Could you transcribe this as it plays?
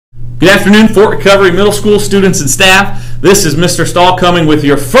Good afternoon, Fort Recovery Middle School students and staff. This is Mr. Stahl coming with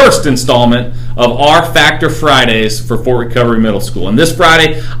your first installment of our Factor Fridays for Fort Recovery Middle School. And this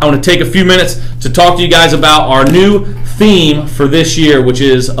Friday, I want to take a few minutes to talk to you guys about our new theme for this year, which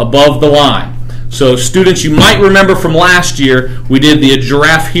is Above the Line. So students, you might remember from last year, we did the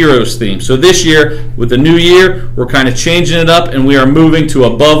Giraffe Heroes theme. So this year, with the new year, we're kind of changing it up and we are moving to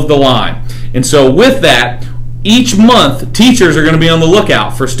Above the Line. And so with that, each month, teachers are going to be on the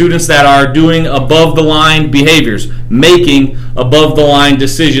lookout for students that are doing above-the-line behaviors, making above-the-line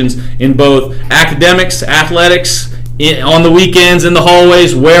decisions in both academics, athletics, on the weekends, in the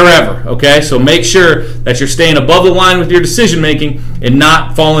hallways, wherever. Okay, so make sure that you're staying above the line with your decision-making and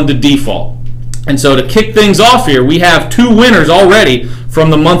not falling to default. And so to kick things off here, we have two winners already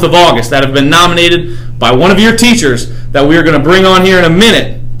from the month of August that have been nominated by one of your teachers that we are going to bring on here in a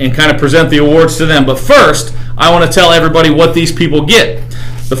minute and kind of present the awards to them. But first, I want to tell everybody what these people get.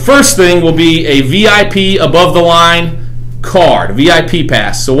 The first thing will be a VIP above the line card, VIP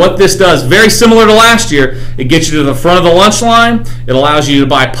pass. So what this does, very similar to last year, it gets you to the front of the lunch line. It allows you to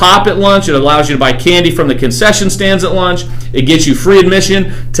buy pop at lunch. It allows you to buy candy from the concession stands at lunch. It gets you free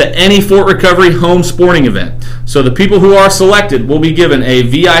admission to any Fort Recovery home sporting event. So the people who are selected will be given a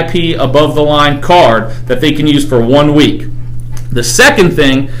VIP above the line card that they can use for 1 week. The second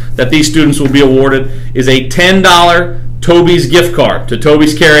thing that these students will be awarded is a $10 Toby's gift card to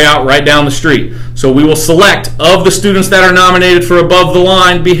Toby's Carryout right down the street. So we will select of the students that are nominated for above the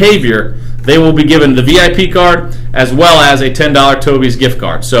line behavior, they will be given the VIP card as well as a $10 Toby's gift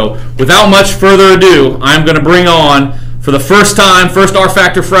card. So without much further ado, I'm going to bring on, for the first time, first R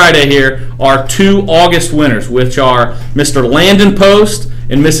Factor Friday here, our two August winners, which are Mr. Landon Post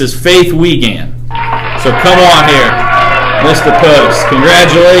and Mrs. Faith Wiegand. So come on here. Mr. Post,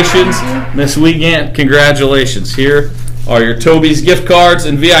 congratulations. Miss Wiegand, congratulations. Here are your Toby's gift cards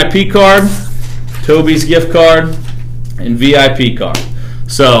and VIP card. Toby's gift card and VIP card.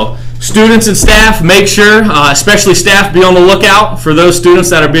 So students and staff, make sure, especially staff, be on the lookout for those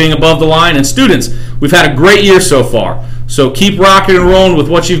students that are being above the line. And students, we've had a great year so far. So keep rocking and rolling with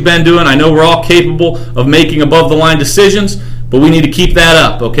what you've been doing. I know we're all capable of making above the line decisions, but we need to keep that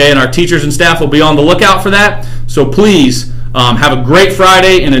up, okay? And our teachers and staff will be on the lookout for that. So please have a great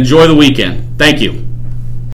Friday and enjoy the weekend. Thank you.